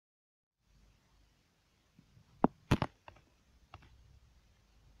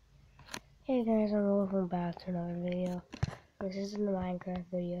Hey guys, and welcome back to another video. This isn't a Minecraft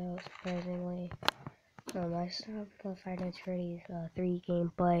video, surprisingly. I stopped the Five Nights at Freddy's 3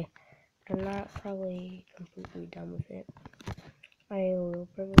 gameplay, but I'm not probably completely done with it. I will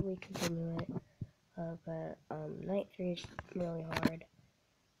probably continue it, but Night 3 is really hard,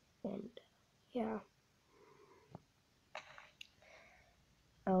 and yeah.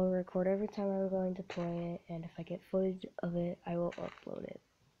 I'll record every time I'm going to play it, and if I get footage of it, I will upload it.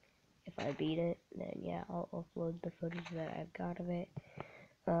 If I beat it, then yeah, I'll upload the footage that I've got of it.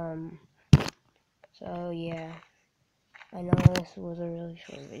 So yeah, I know this was a really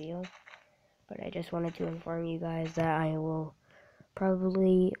short video, but I just wanted to inform you guys that I will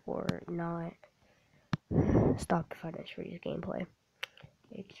probably or not stop the Five Nights at Freddy's gameplay.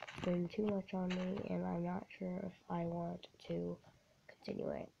 It's been too much on me, and I'm not sure if I want to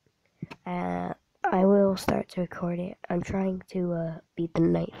continue it. I will start to record it. I'm trying to beat the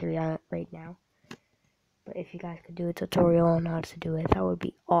Night 3 on it right now. But if you guys could do a tutorial on how to do it, that would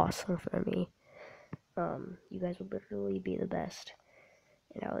be awesome for me. You guys would literally be the best.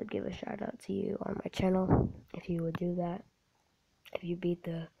 And I would give a shout out to you on my channel if you would do that. If you beat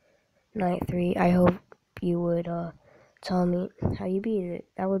the Night 3, I hope you would tell me how you beat it.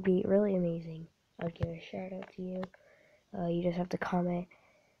 That would be really amazing. I would give a shout out to you. You just have to comment,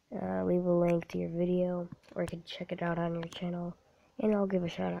 leave a link to your video, or you can check it out on your channel, and I'll give a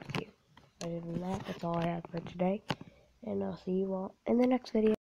shout out to you. Other than that, that's all I have for today, and I'll see you all in the next video.